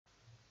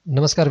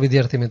નમસ્કાર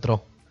વિદ્યાર્થી મિત્રો,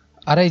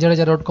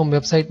 RIJADEJA.com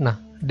વેબસાઇટના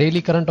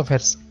ડેઇલી કરંટ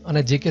અફેર્સ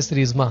અને જીકે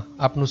સિરીઝમાં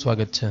આપનું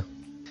સ્વાગત છે.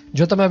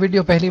 જો તમે આ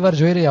વિડીયો પહેલીવાર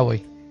જોઈ રહ્યા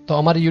હોય તો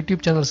અમારી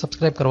YouTube ચેનલ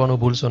સબસ્ક્રાઇબ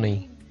કરવાનું ભૂલશો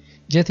નહીં,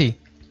 જેથી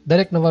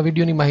દરેક નવા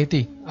વિડીયોની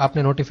માહિતી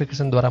આપને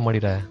નોટિફિકેશન દ્વારા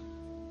મળી રહે.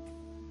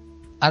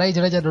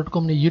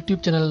 RIJADEJA.comની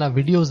YouTube ચેનલના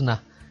વિડીયોઝના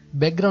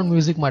બેકગ્રાઉન્ડ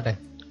મ્યુઝિક માટે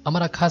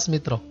અમારા ખાસ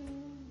મિત્રો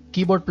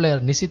કીબોર્ડ પ્લેયર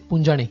નિશિત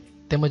પુંજાણી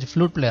તેમજ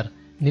ફ્લૂટ પ્લેયર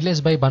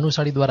નિલેશભાઈ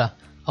ભાનુશાળી દ્વારા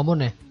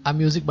અમોને આ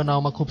મ્યુઝિક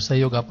બનાવવામાં ખૂબ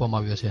સહયોગ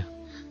આપવામાં આવ્યો છે.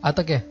 આ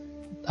તકે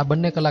આ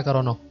બંને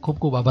કલાકારોનો ખૂબ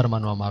ખૂબ આભાર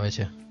માનવામાં આવે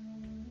છે.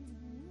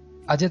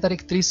 આજે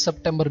તારીખ 30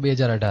 સપ્ટેમ્બર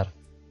 2018.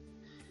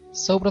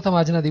 સૌપ્રથમ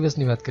આજના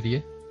દિવસની વાત કરીએ.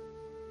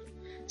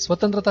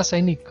 સ્વતંત્રતા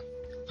સૈનિક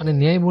અને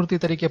ન્યાયમૂર્તિ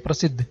તરીકે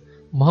પ્રસિદ્ધ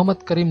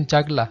મોહમ્મદ કરીમ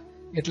ચાગલા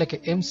એટલે કે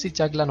MC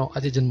ચાગલાનો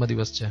આજે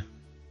જન્મદિવસ છે.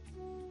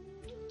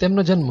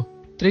 તેમનો જન્મ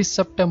 30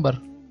 સપ્ટેમ્બર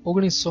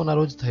 1900ના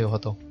રોજ થયો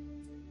હતો.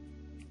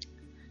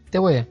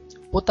 તેઓએ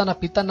પોતાના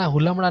પિતાના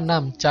હુલામણા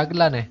નામ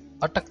ચાગલાને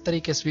અટક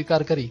તરીકે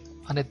સ્વીકાર કરી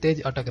અને તે જ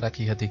અટક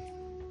રાખી હતી.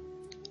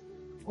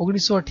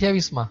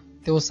 1928માં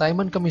તેઓ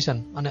સાયમન કમિશન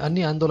અને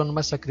અન્ય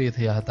આંદોલનમાં સક્રિય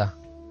થયા હતા.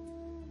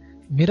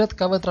 મીરત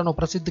કાવતરાનો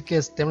પ્રસિદ્ધ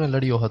કેસ તેમણે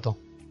લડ્યો હતો.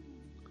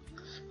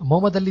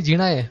 મોહમ્મદ અલી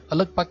ઝીણાએ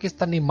અલગ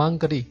પાકિસ્તાનની માંગ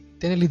કરી,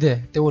 તેને લીધે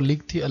તેઓ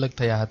લીગથી અલગ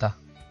થયા હતા.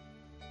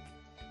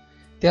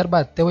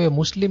 ત્યારબાદ તેઓએ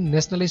મુસ્લિમ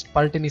નેશનલિસ્ટ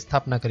પાર્ટીની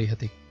સ્થાપના કરી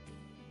હતી.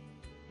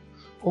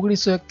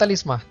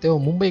 1941માં તેઓ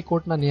મુંબઈ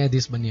કોર્ટના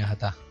ન્યાયાધીશ બન્યા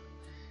હતા.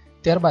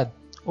 ત્યારબાદ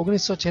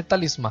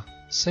 1946માં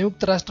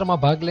સંયુક્ત રાષ્ટ્રમાં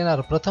ભાગ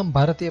લેનાર પ્રથમ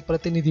ભારતીય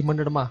પ્રતિનિધિ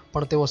મંડળમાં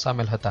પણ તેઓ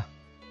સામેલ હતા.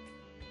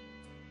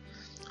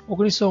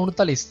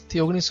 1939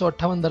 થી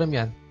 1958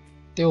 દરમિયાન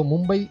તેઓ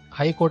મુંબઈ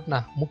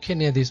હાઈકોર્ટના મુખ્ય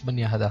ન્યાયાધીશ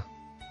બન્યા હતા.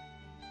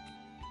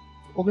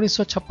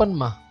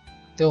 1956માં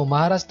તેઓ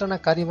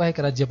મહારાષ્ટ્રના કાર્યવાહક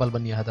રાજ્યપાલ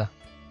બન્યા હતા.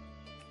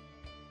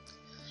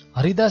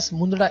 હરિદાસ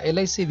મુંદડા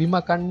LIC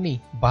વીમા કાંડની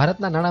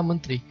ભારતના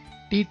નાણામંત્રી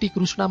TT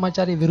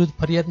કૃષ્ણામાચારી વિરુદ્ધ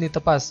ફરિયાદની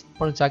તપાસ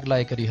પણ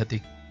ચાગલાએ કરી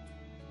હતી.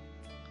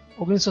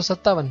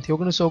 1957 થી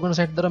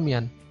 1959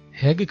 દરમિયાન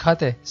હેગ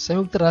ખાતે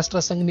સંયુક્ત રાષ્ટ્ર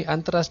સંઘની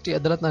આંતરરાષ્ટ્રીય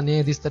અદાલતના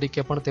ન્યાયાધીશ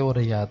તરીકે પણ તેઓ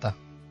રહ્યા હતા.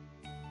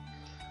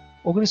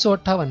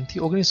 1958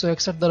 થી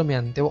 1961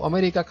 દરમિયાન તેઓ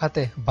અમેરિકા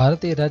ખાતે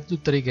ભારતીય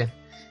રાજદૂત તરીકે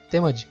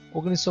તેમજ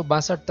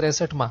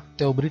 1962-63માં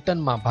તેઓ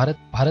બ્રિટનમાં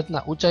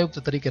ભારતના ઉચ્ચાયુક્ત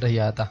તરીકે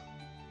રહ્યા હતા.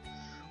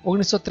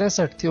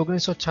 1963 થી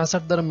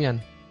 1966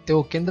 દરમિયાન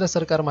તેઓ કેન્દ્ર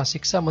સરકારમાં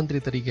શિક્ષા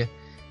મંત્રી તરીકે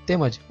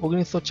તેમજ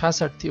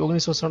 1966 થી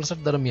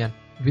 1967 દરમિયાન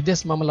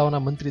વિદેશ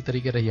મામલાઓના મંત્રી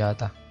તરીકે રહ્યા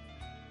હતા.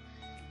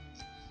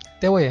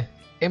 તેઓએ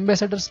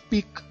એમ્બેસેડર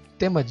સ્પીક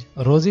તેમજ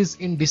રોઝીસ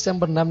ઇન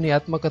ડિસેમ્બર નામની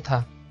આત્મકથા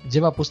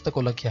જેવા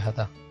પુસ્તકો લખ્યા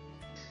હતા.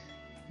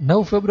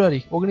 9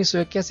 ફેબ્રુઆરી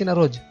 1981ના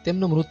રોજ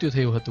તેમનું મૃત્યુ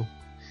થયું હતું.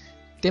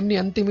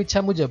 તેમની અંતિમ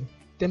ઈચ્છા મુજબ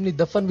તેમની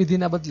દફન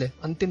વિધિના બદલે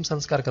અંતિમ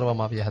સંસ્કાર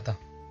કરવામાં આવ્યા હતા.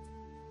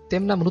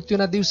 તેમના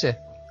મૃત્યુના દિવસે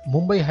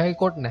મુંબઈ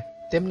હાઈકોર્ટને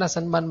તેમના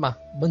સન્માનમાં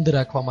બંધ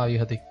રાખવામાં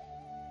આવી હતી.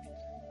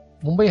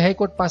 મુંબઈ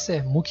હાઈકોર્ટ પાસે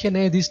મુખ્ય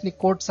ન્યાયાધીશની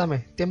કોર્ટ સામે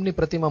તેમની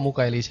પ્રતિમા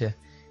મુકાયેલી છે,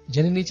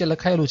 જેની નીચે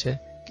લખાયેલું છે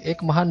કે એક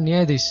મહાન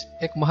ન્યાયાધીશ,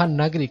 એક મહાન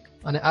નાગરિક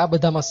અને આ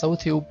બધામાં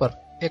સૌથી ઉપર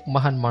એક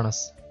મહાન માણસ.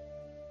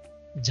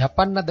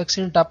 જાપાનના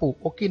દક્ષિણ ટાપુ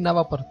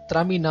ઓકિનાવા પર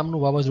ત્રામી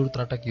નામનું વાવાઝોડું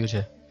ત્રાટક્યું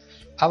છે.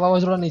 આ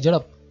વાવાઝોડાની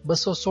ઝડપ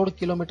 216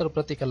 કિલોમીટર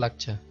પ્રતિ કલાક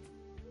છે.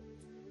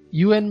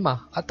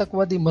 યુએનમાં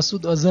આતંકવાદી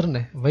મસૂદ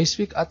અઝહરને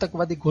વૈશ્વિક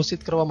આતંકવાદી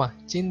ઘોષિત કરવામાં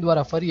ચીન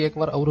દ્વારા ફરી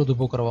એકવાર અવરોધ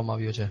ઉભો કરવામાં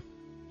આવ્યો છે.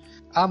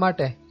 આ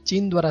માટે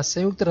ચીન દ્વારા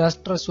સંયુક્ત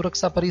રાષ્ટ્ર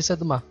સુરક્ષા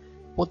પરિષદમાં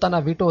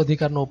પોતાના વીટો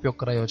અધિકારનો ઉપયોગ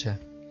કરાયો છે.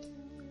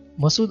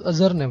 મસૂદ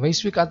અઝહરને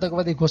વૈશ્વિક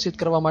આતંકવાદી ઘોષિત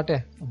કરવા માટે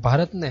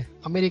ભારતને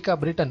અમેરિકા,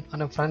 બ્રિટન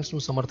અને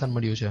ફ્રાન્સનું સમર્થન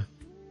મળ્યું છે.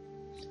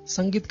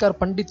 સંગીતકાર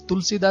પંડિત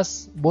તુલસીદાસ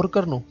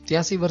બોરકરનું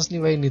 83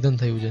 વર્ષની વયે નિધન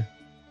થયું છે.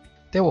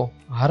 તેઓ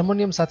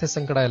હાર્મોનિયમ સાથે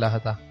સંકળાયેલા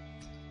હતા.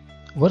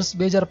 વર્ષ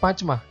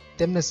 2005માં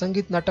તેમને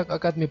સંગીત નાટક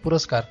અકાદમી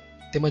પુરસ્કાર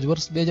તેમજ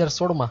વર્ષ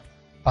 2016માં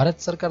ભારત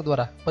સરકાર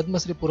દ્વારા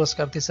પદ્મશ્રી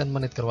પુરસ્કારથી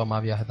સન્માનિત કરવામાં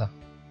આવ્યા હતા.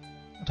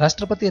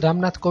 રાષ્ટ્રપતિ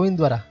રામનાથ કોવિંદ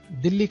દ્વારા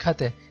દિલ્હી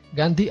ખાતે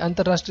ગાંધી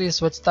આંતરરાષ્ટ્રીય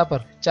સ્વચ્છતા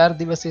પર 4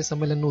 દિવસીય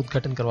સંમેલનનું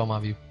ઉદ્ઘાટન કરવામાં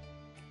આવ્યું.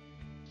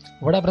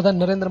 વડાપ્રધાન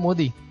નરેન્દ્ર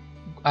મોદી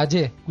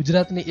આજે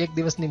ગુજરાતની 1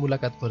 દિવસની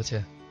મુલાકાત પર છે.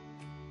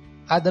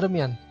 આ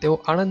દરમિયાન તેઓ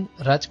આણંદ,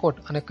 રાજકોટ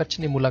અને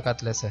કચ્છની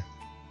મુલાકાત લેશે.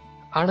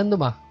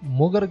 આણંદમાં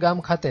મોગર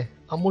ગામ ખાતે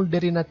અમૂલ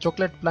ડેરીના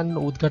ચોકલેટ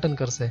પ્લાન્ટનું ઉદ્ઘાટન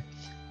કરશે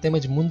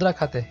તેમજ મુન્દ્રા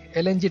ખાતે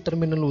LNG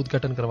ટર્મિનલનું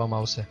ઉદ્ઘાટન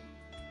કરવામાં આવશે.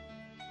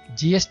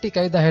 GST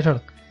કાયદા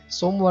હેઠળ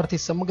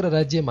સોમવારથી સમગ્ર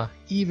રાજ્યમાં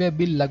ઈ-વે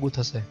બિલ લાગુ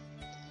થશે.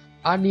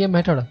 આ નિયમ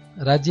હેઠળ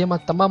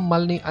રાજ્યમાં તમામ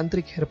માલની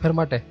આંતરિક હેરફેર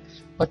માટે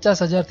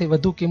 50,000થી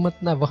વધુ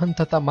કિંમતના વહન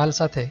થતા માલ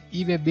સાથે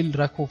ઈ-વે બિલ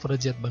રાખવું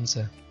ફરજિયાત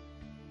બનશે.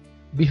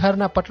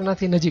 બિહારના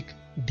પટનાથી નજીક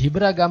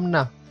ઢીબરા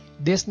ગામના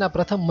દેશના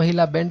પ્રથમ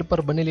મહિલા બેન્ડ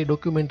પર બનેલી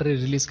ડોક્યુમેન્ટરી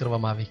રિલીઝ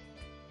કરવામાં આવી.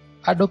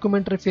 આ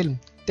ડોક્યુમેન્ટરી ફિલ્મ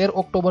 13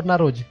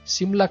 ઓક્ટોબરના રોજ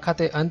શિમલા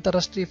ખાતે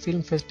આંતરરાષ્ટ્રીય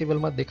ફિલ્મ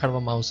ફેસ્ટિવલમાં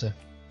દેખાડવામાં આવશે.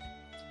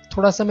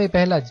 થોડા સમય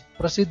પહેલા જ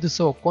પ્રસિદ્ધ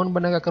શો કોન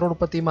બનેગા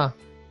કરોડપતિમાં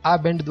આ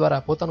બેન્ડ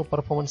દ્વારા પોતાનું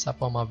પરફોર્મન્સ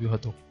આપવામાં આવ્યું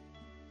હતું,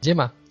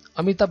 જેમાં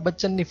અમિતાભ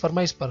બચ્ચનની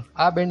ફરમાઈશ પર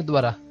આ બેન્ડ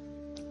દ્વારા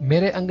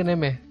મેરે અંગને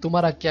મેં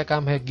તુમ્હારા ક્યા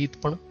કામ હૈ ગીત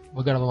પણ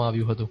વગાડવામાં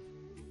આવ્યું હતું.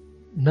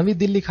 નવી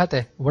દિલ્હી ખાતે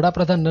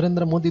વડાપ્રધાન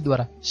નરેન્દ્ર મોદી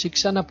દ્વારા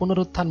શિક્ષાના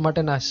પુનરુત્થાન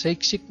માટેના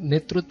શૈક્ષિક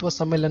નેતૃત્વ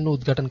સંમેલનનું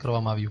ઉદ્ઘાટન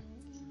કરવામાં આવ્યું.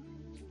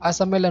 આ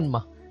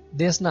સંમેલનમાં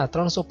દેશના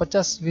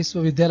 350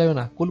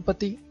 વિશ્વવિદ્યાલયોના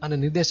કુલપતિ અને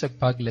નિદેશક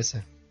ભાગ લેશે.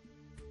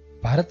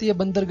 ભારતીય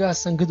બંદરગાહ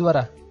સંઘ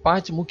દ્વારા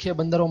 5 મુખ્ય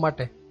બંદરો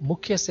માટે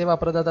મુખ્ય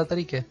સેવા પ્રદાતા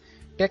તરીકે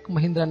ટેક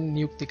મહિન્દ્રાની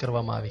નિયુક્તિ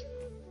કરવામાં આવી.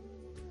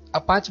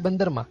 આ 5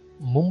 બંદરમાં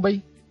મુંબઈ,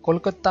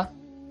 કોલકાતા,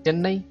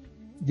 ચેન્નઈ,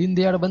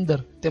 દીનદયાળ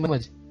બંદર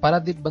તેમજ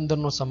પારાદીપ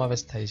બંદરનો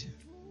સમાવેશ થાય છે.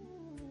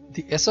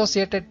 The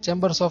associated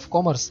chambers of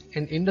commerce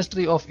and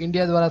industry of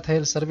India દ્વારા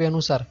થયેલ સર્વે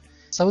અનુસાર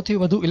સૌથી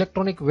વધુ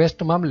ઇલેક્ટ્રોનિક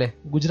વેસ્ટ મામલે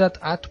ગુજરાત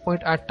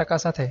 8.8%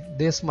 સાથે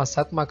દેશમાં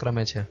 7મા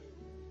ક્રમે છે.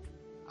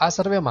 આ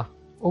સર્વેમાં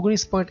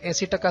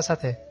 19.80%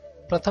 સાથે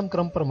પ્રથમ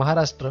ક્રમ પર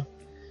મહારાષ્ટ્ર,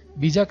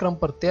 બીજા ક્રમ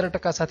પર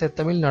 13% સાથે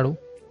તમિલનાડુ,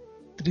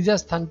 ત્રીજા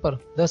સ્થાન પર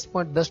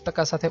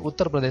 10.10% સાથે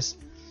ઉત્તર પ્રદેશ,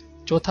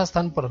 ચોથા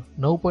સ્થાન પર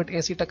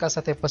 9.80%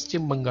 સાથે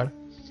પશ્ચિમ બંગાળ,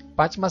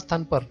 પાંચમા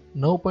સ્થાન પર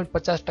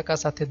 9.50%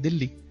 સાથે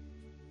દિલ્હી,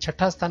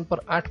 છઠ્ઠા સ્થાન પર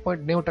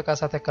 8.90%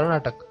 સાથે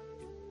કર્ણાટક,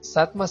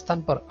 સાતમા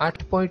સ્થાન પર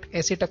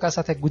 8.80%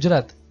 સાથે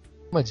ગુજરાત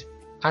તેમજ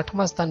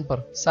આઠમા સ્થાન પર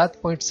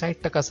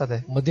 7.60% સાથે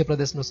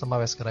મધ્યપ્રદેશનો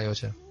સમાવેશ કરાયો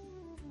છે.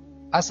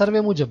 આ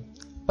સર્વે મુજબ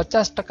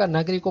 50%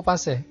 નાગરિકો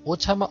પાસે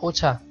ઓછામાં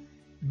ઓછા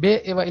 2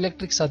 એવા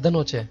ઇલેક્ટ્રિક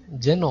સાધનો છે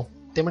જેનો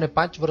તેમણે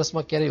 5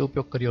 વર્ષમાં ક્યારેય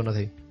ઉપયોગ કર્યો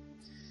નથી.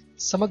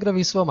 સમગ્ર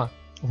વિશ્વમાં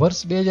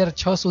વર્ષ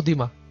 2006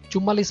 સુધીમાં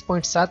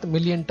 44.7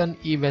 મિલિયન ટન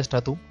ઈ વેસ્ટ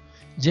હતું,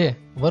 જે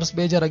વર્ષ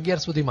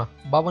 2011 સુધીમાં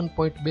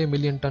 52.2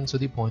 મિલિયન ટન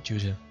સુધી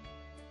પહોંચ્યું છે.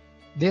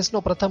 દેશનો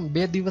પ્રથમ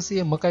 2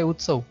 દિવસીય મકાઈ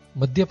ઉત્સવ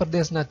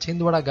મધ્યપ્રદેશના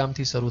છિંદવાડા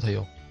ગામથી શરૂ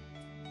થયો.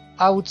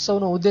 આ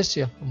ઉત્સવનો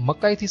ઉદ્દેશ્ય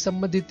મકાઈથી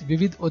સંબંધિત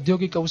વિવિધ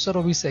ઔદ્યોગિક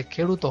અવસરો વિશે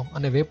ખેડૂતો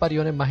અને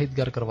વેપારીઓને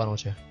માહિતગાર કરવાનો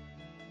છે.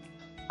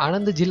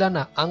 આણંદ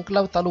જિલ્લાના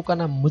આંકલાવ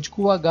તાલુકાના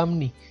મુજકુવા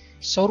ગામની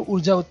સૌર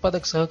ઉર્જા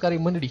ઉત્પાદક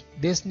સહકારી મંડળી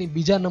દેશની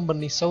બીજા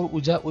નંબરની સૌર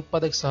ઉર્જા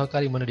ઉત્પાદક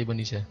સહકારી મંડળી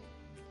બની છે.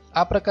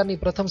 આ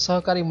પ્રકારની પ્રથમ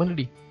સહકારી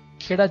મંડળી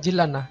ખેડા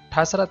જિલ્લાના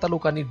ઠાસરા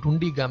તાલુકાની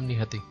ઢુંડી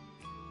ગામની હતી.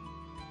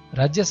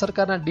 રાજ્ય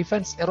સરકારના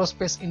ડિફેન્સ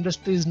એરોસ્પેસ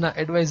ઇન્ડસ્ટ્રીઝના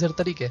એડવાઇઝર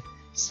તરીકે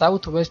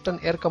સાઉથ વેસ્ટર્ન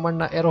એર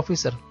કમાન્ડના એર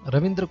ઓફિસર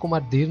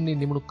રવિન્દ્રકુમાર ધીરની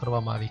નિમણૂક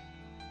કરવામાં આવી.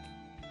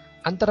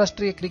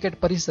 આંતરરાષ્ટ્રીય ક્રિકેટ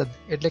પરિષદ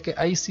એટલે કે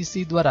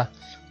આઈસીસી દ્વારા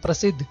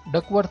પ્રસિદ્ધ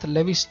ડકવર્થ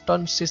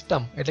લેવિસ્ટન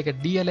સિસ્ટમ એટલે કે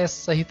ડીએલએસ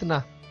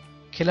સહિતના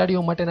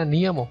ખેલાડીઓ માટેના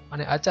નિયમો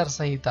અને આચાર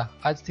સંહિતા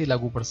આજથી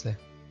લાગુ પડશે.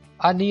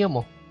 આ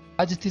નિયમો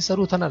આજથી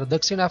શરૂ થનાર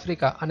દક્ષિણ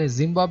આફ્રિકા અને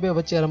ઝિમ્બાબ્વે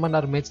વચ્ચે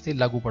રમાનાર મેચથી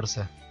લાગુ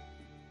પડશે.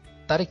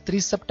 તારીખ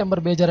 30 સપ્ટેમ્બર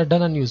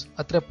 2018ના ન્યૂઝ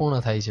અત્રે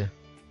પૂર્ણ થાય છે.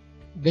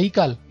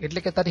 ગઈકાલ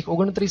એટલે કે તારીખ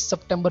 29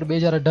 સપ્ટેમ્બર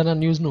 2018ના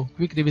ન્યૂઝનું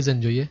ક્વિક રિવિઝન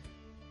જોઈએ.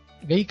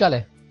 ગઈકાલે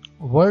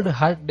વર્લ્ડ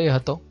હાર્ટ ડે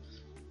હતો.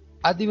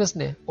 આ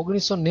દિવસને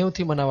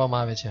 1990થી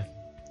મનાવવામાં આવે છે.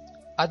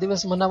 આ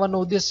દિવસ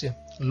મનાવવાનો ઉદ્દેશ્ય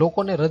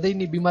લોકોને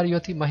હૃદયની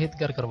બીમારીઓથી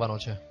માહિતગાર કરવાનો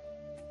છે.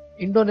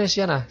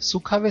 ઇન્ડોનેશિયાના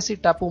સુખાવેસી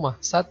ટાપુમાં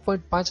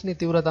 7.5ની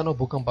તીવ્રતાનો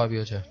ભૂકંપ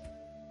આવ્યો છે.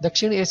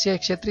 દક્ષિણ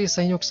એશિયાઈ ક્ષેત્રીય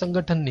સહયોગ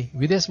સંગઠનની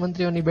વિદેશ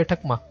મંત્રીઓની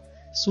બેઠકમાં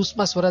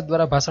સુષ્મા સ્વરાજ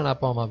દ્વારા ભાષણ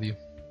આપવામાં આવ્યું.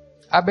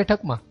 આ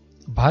બેઠકમાં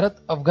ભારત,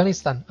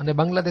 અફઘાનિસ્તાન અને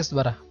બાંગ્લાદેશ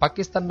દ્વારા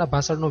પાકિસ્તાનના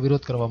ભાષણનો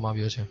વિરોધ કરવામાં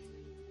આવ્યો છે.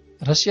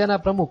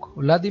 રશિયાના પ્રમુખ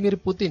વ્લાદિમીર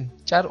પુતિન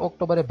 4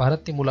 ઓક્ટોબરે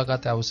ભારતની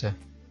મુલાકાતે આવશે.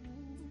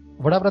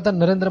 વડાપ્રધાન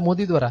નરેન્દ્ર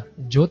મોદી દ્વારા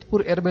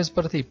જોધપુર એરબેઝ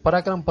પરથી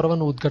પરાક્રમ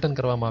પર્વનું ઉદ્ઘાટન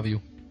કરવામાં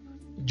આવ્યું.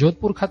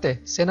 જોધપુર ખાતે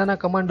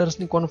સેનાના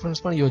કમાન્ડર્સની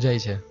કોન્ફરન્સ પણ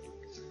યોજાઈ છે.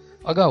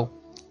 અગાઉ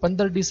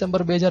 15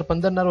 ડિસેમ્બર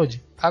 2015ના રોજ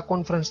આ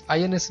કોન્ફરન્સ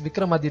આઈએનએસ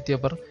વિક્રમાદિત્ય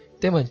પર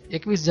તેમજ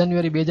 21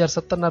 જાન્યુઆરી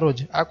 2017ના રોજ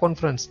આ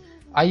કોન્ફરન્સ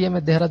આઈએમએ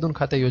દહેરાદૂન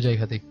ખાતે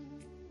યોજાઈ હતી.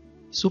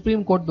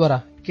 સુપ્રીમ કોર્ટ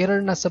દ્વારા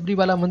કેરળના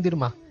સબરીમાલા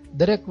મંદિરમાં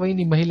દરેક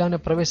વયની મહિલાને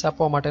પ્રવેશ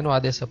આપવા માટેનો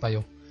આદેશ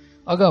અપાયો.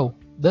 અગાઉ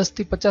 10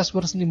 થી 50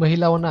 વર્ષની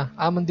મહિલાઓના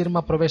આ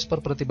મંદિરમાં પ્રવેશ પર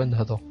પ્રતિબંધ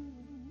હતો.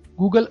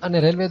 ગૂગલ અને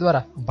રેલવે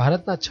દ્વારા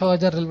ભારતના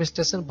 6000 રેલવે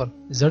સ્ટેશન પર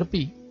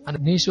ઝડપી અને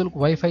નિઃશુલ્ક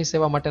વાઈફાઈ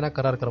સેવા માટેના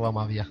કરાર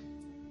કરવામાં આવ્યા.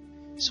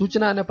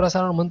 સૂચના અને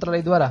પ્રસારણ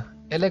મંત્રાલય દ્વારા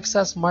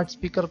એલેક્સા સ્માર્ટ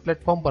સ્પીકર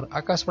પ્લેટફોર્મ પર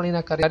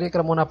આકાશવાણીના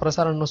કાર્યક્રમોના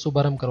પ્રસારણનો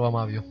શુભારંભ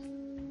કરવામાં આવ્યો.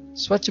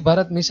 સ્વચ્છ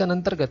ભારત મિશન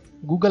અંતર્ગત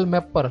ગૂગલ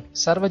મેપ પર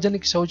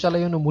સાર્વજનિક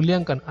શૌચાલયોનું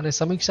મૂલ્યાંકન અને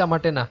સમીક્ષા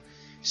માટેના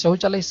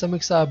શૌચાલય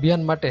સમીક્ષા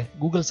અભિયાન માટે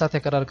ગૂગલ સાથે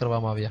કરાર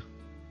કરવામાં આવ્યા.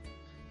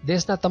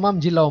 દેશના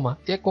તમામ જિલ્લાઓમાં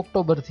 1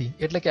 ઓક્ટોબરથી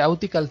એટલે કે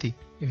આવતીકાલથી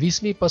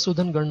 20મી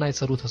પશુધન ગણના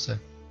શરૂ થશે.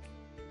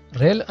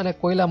 રેલ અને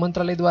કોયલા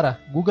મંત્રાલય દ્વારા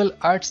ગૂગલ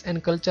આર્ટ્સ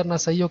એન્ડ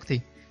કલ્ચરના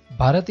સહયોગથી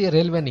ભારતીય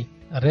રેલવેની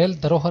રેલ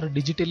ધરોહર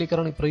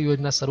ડિજિટલીકરણ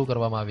પરિયોજના શરૂ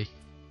કરવામાં આવી.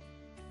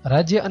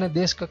 રાજ્ય અને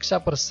દેશ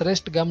કક્ષા પર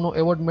શ્રેષ્ઠ ગામનો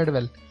એવોર્ડ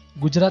મેળવેલ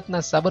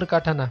ગુજરાતના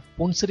સાબરકાંઠાના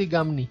પુનસરી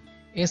ગામની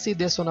 80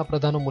 દેશોના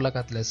પ્રધાનો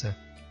મુલાકાત લેશે.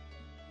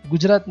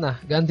 ગુજરાતના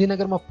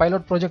ગાંધીનગરમાં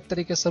પાયલોટ પ્રોજેક્ટ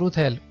તરીકે શરૂ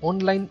થયેલ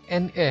ઓનલાઈન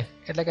NA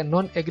એટલે કે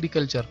નોન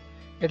એગ્રીકલ્ચર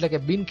એટલે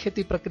કે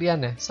બિનખેતી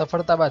પ્રક્રિયાને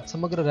સફળતા બાદ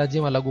સમગ્ર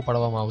રાજ્યમાં લાગુ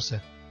પાડવામાં આવશે.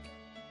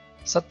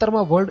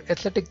 17મા વર્લ્ડ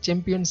એથ્લેટિક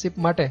ચેમ્પિયનશિપ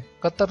માટે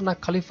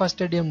કતરના ખલીફા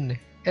સ્ટેડિયમને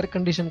એર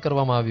કન્ડિશન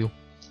કરવામાં આવ્યું.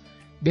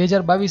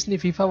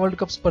 2022ની ફિફા વર્લ્ડ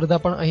કપ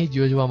સ્પર્ધા પણ અહીં જ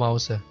યોજવામાં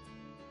આવશે.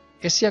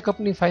 એશિયા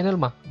કપની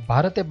ફાઇનલમાં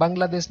ભારતે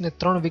બાંગ્લાદેશને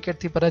 3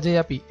 વિકેટથી પરાજય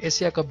આપી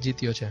એશિયા કપ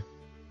જીત્યો છે.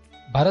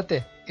 ભારતે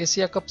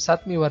એશિયા કપ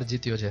 7મી વાર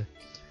જીત્યો છે.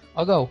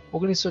 અગાઉ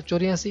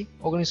 1984,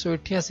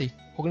 1988,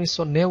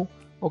 1990,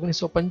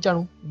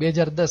 1995,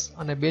 2010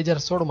 અને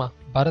 2016માં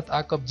ભારત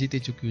આ કપ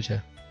જીતી ચૂક્યું છે.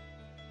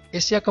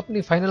 એશિયા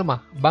કપની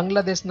ફાઇનલમાં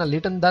બાંગ્લાદેશના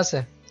લિટન દાસે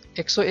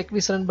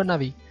 121 રન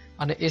બનાવી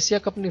અને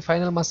એશિયા કપની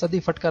ફાઇનલમાં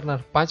સદી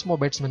ફટકારનાર 5મો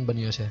બેટ્સમેન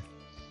બન્યો છે.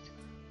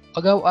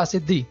 અગાઉ આ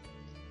સિદ્ધિ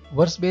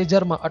વર્ષ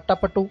 2000માં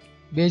અટ્ટાપટ્ટુ,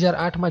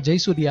 2008માં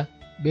જયસૂર્યા,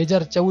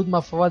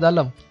 2014માં ફવાદ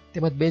આલમ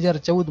તેમજ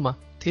 2014માં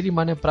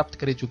થિરીમાને પ્રાપ્ત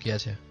કરી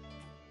ચૂક્યા છે.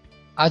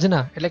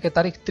 આજના એટલે કે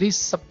તારીખ 30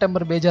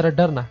 સપ્ટેમ્બર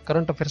 2018ના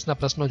કરંટ અફેર્સના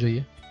પ્રશ્નો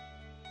જોઈએ.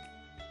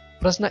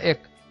 પ્રશ્ન 1.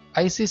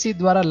 આઈસીસી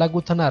દ્વારા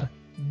લાગુ થનાર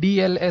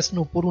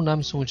ડીએલએસનું પૂરું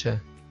નામ શું છે?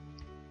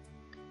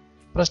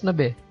 પ્રશ્ન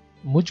 2.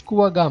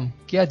 મુજકુવા ગામ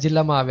કયા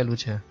જિલ્લામાં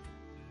આવેલું છે?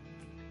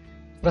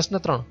 પ્રશ્ન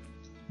 3.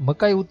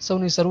 મકાઈ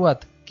ઉત્સવની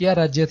શરૂઆત કયા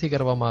રાજ્યથી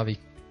કરવામાં આવી?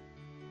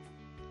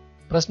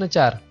 પ્રશ્ન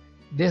 4.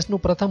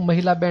 દેશનું પ્રથમ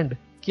મહિલા બેન્ડ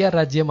કયા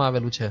રાજ્યમાં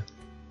આવેલું છે?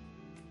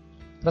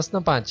 પ્રશ્ન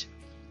 5.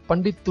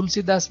 પંડિત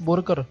તુલસીદાસ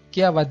બોરકર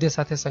કયા વાદ્ય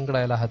સાથે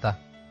સંકળાયેલા હતા?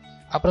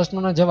 આ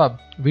પ્રશ્નોના જવાબ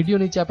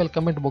વિડીયો નીચે આપેલ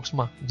કમેન્ટ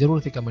બોક્સમાં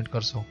જરૂરથી કમેન્ટ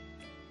કરશો.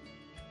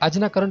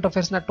 આજના કરંટ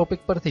અફેર્સના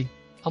ટોપિક પરથી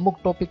અમુક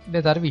ટોપિકને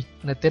ધારવી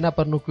અને તેના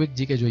પરનું ક્વિક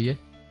જીકે જોઈએ.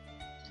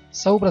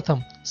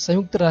 સૌપ્રથમ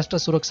સંયુક્ત રાષ્ટ્ર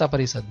સુરક્ષા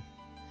પરિષદ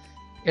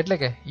એટલે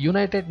કે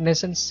યુનાઇટેડ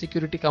નેશન્સ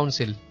સિક્યુરિટી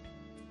કાઉન્સિલ.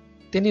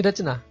 તેની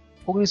રચના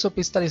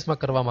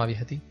 1945માં કરવામાં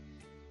આવી હતી.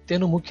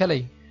 તેનું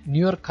મુખ્યાલય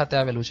ન્યુયોર્ક ખાતે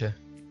આવેલું છે.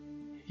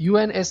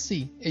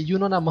 યુએનએસસી એ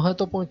યુનોના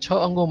મહત્વપૂર્ણ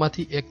 6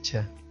 અંગોમાંથી એક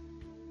છે.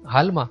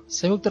 હાલમાં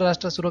સંયુક્ત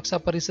રાષ્ટ્ર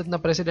સુરક્ષા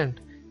પરિષદના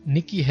પ્રેસિડેન્ટ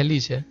નિકી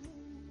હેલી છે.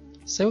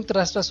 સંયુક્ત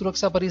રાષ્ટ્ર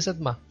સુરક્ષા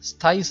પરિષદમાં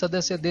સ્થાયી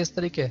સદસ્ય દેશ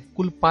તરીકે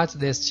કુલ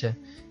 5 દેશ છે,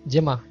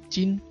 જેમાં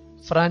ચીન,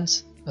 ફ્રાન્સ,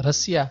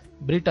 રશિયા,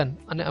 બ્રિટન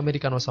અને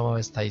અમેરિકાનો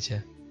સમાવેશ થાય છે.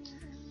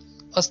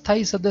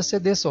 અસ્થાયી સદસ્ય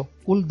દેશો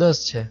કુલ 10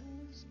 છે.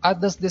 આ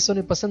 10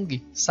 દેશોની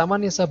પસંદગી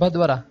સામાન્ય સભા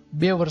દ્વારા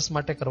 2 વર્ષ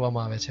માટે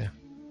કરવામાં આવે છે.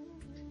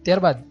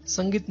 ત્યારબાદ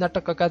સંગીત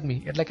નાટક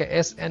અકાદમી એટલે કે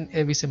SNA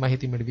વિશે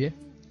માહિતી મેળવીએ.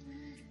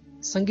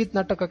 સંગીત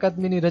નાટક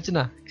અકાદમીની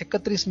રચના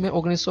 31 મે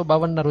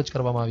 1952ના રોજ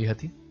કરવામાં આવી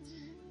હતી.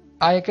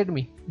 આ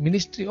એકેડમી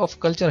મિનિસ્ટ્રી ઓફ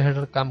કલ્ચર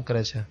હેઠળ કામ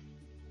કરે છે.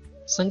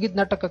 સંગીત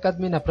નાટક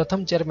અકાદમીના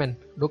પ્રથમ ચેરમેન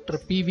ડોક્ટર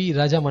PV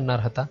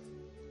રાજામન્નાર હતા,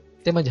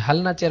 તેમજ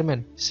હાલના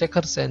ચેરમેન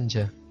શેખર સેન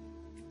છે.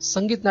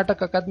 સંગીત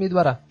નાટક અકાદમી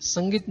દ્વારા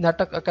સંગીત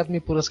નાટક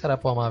અકાદમી પુરસ્કાર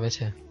આપવામાં આવે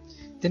છે.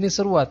 તેની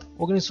શરૂઆત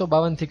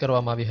 1952થી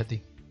કરવામાં આવી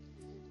હતી.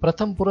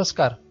 પ્રથમ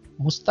પુરસ્કાર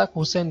મુસ્તાક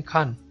હુસૈન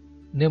ખાન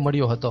ને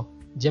મળ્યો હતો,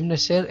 જેમને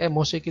શેર એ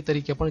મોસીકી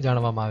તરીકે પણ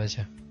જાણવામાં આવે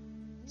છે.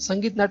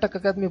 સંગીત નાટક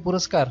અકાદમી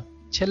પુરસ્કાર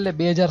છેલ્લે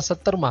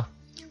 2017માં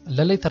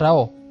લલિત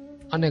રાઓ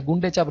અને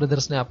ગુંડેચા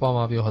બ્રધર્સને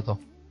આપવામાં આવ્યો હતો.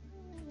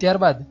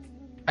 ત્યારબાદ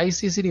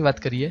આઈસીસીની વાત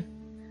કરીએ.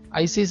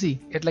 આઈસીસી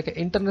એટલે કે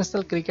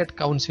ઇન્ટરનેશનલ ક્રિકેટ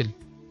કાઉન્સિલ.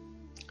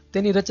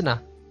 તેની રચના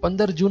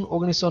 15 જૂન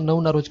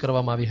 1909ના રોજ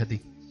કરવામાં આવી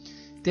હતી.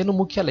 તેનું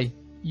મુખ્યાલય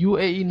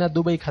યુએઈના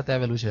દુબઈ ખાતે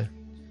આવેલું છે.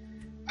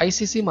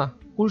 આઈસીસીમાં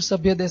કુલ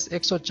સભ્ય દેશ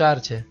 104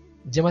 છે,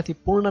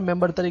 જેમાંથી પૂર્ણ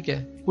મેમ્બર તરીકે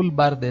કુલ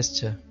 12 દેશ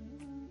છે.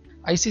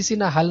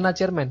 આઈસીસીના હાલના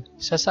ચેરમેન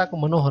શશાંક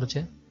મનોહર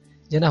છે,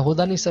 જેના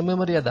હોદ્દાની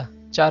સમયમર્યાદા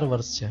 4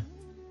 વર્ષ છે.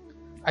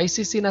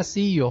 આઈસીસીના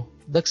સીઈઓ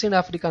દક્ષિણ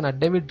આફ્રિકાના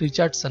ડેવિડ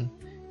રિચાર્ડસન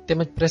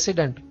તેમજ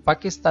પ્રેસિડેન્ટ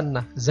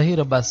પાકિસ્તાનના ઝહીર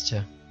અબ્બાસ છે.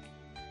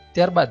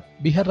 ત્યારબાદ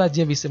બિહાર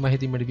રાજ્ય વિશે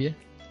માહિતી મેળવીએ.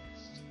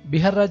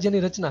 બિહાર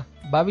રાજ્યની રચના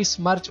 22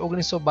 માર્ચ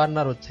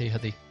 1912ના રોજ થઈ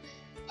હતી.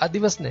 આ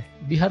દિવસને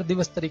બિહાર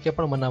દિવસ તરીકે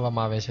પણ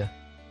મનાવવામાં આવે છે.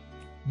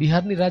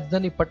 બિહારની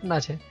રાજધાની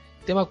પટના છે.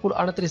 તેમાં કુલ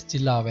 38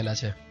 જિલ્લા આવેલા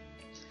છે.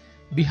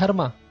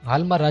 બિહારમાં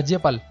હાલમાં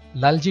રાજ્યપાલ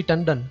લાલજી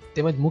ટંડન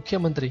તેમજ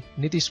મુખ્યમંત્રી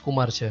નીતિશ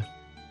કુમાર છે.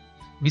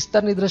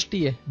 વિસ્તારની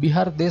દ્રષ્ટિએ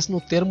બિહાર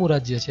દેશનું 13મું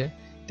રાજ્ય છે,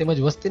 તેમજ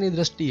વસ્તીની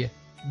દ્રષ્ટિએ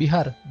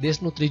બિહાર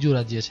દેશનું 3જું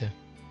રાજ્ય છે.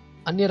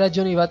 અન્ય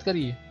રાજ્યોની વાત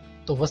કરીએ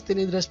તો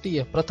વસ્તીની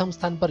દ્રષ્ટિએ પ્રથમ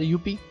સ્થાન પર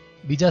યુપી,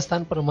 બીજા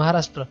સ્થાન પર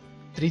મહારાષ્ટ્ર,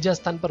 ત્રીજા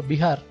સ્થાન પર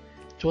બિહાર,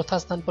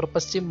 ચોથા સ્થાન પર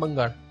પશ્ચિમ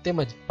બંગાળ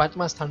તેમજ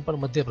 5મા સ્થાન પર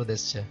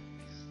મધ્યપ્રદેશ છે.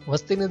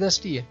 વસ્તીની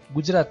દ્રષ્ટિએ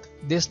ગુજરાત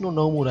દેશનું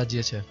 9મું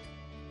રાજ્ય છે.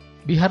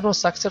 બિહારનો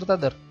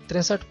સાક્ષરતા દર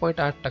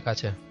 63.8%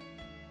 છે.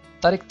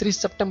 તારીખ 30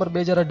 સપ્ટેમ્બર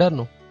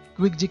 2018નું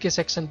ક્વિક જીકે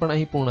સેક્શન પણ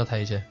અહીં પૂર્ણ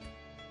થાય છે.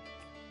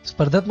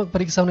 સ્પર્ધાત્મક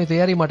પરીક્ષાઓની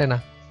તૈયારી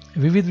માટેના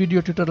વિવિધ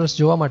વિડીયો ટ્યુટોરિયલ્સ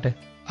જોવા માટે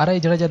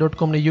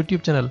RIJADEJA.com ની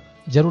YouTube ચેનલ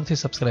જરૂરથી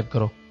સબસ્ક્રાઇબ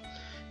કરો.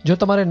 જો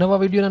તમારે નવા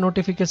વિડીયોના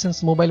નોટિફિકેશન્સ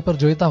મોબાઈલ પર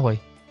જોઈતા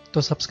હોય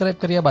તો સબસ્ક્રાઇબ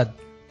કર્યા બાદ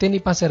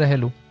તેની પાસે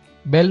રહેલું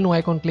બેલનું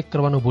આઇકોન ક્લિક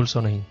કરવાનું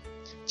ભૂલશો નહીં,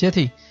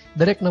 જેથી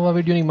દરેક નવા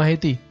વિડીયોની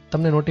માહિતી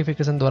તમને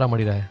નોટિફિકેશન દ્વારા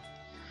મળી રહે.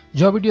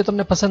 જો આ વિડીયો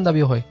તમને પસંદ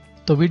આવ્યો હોય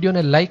તો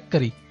વિડીયોને લાઇક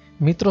કરી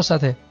મિત્રો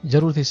સાથે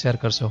જરૂરથી શેર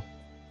કરશો.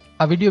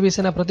 આ વિડીયો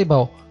વિશેના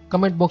પ્રતિભાવો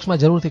કમેન્ટ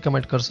બોક્સમાં જરૂરથી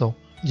કમેન્ટ કરશો,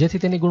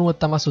 જેથી તેની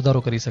ગુણવત્તામાં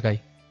સુધારો કરી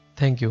શકાય.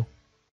 Thank you.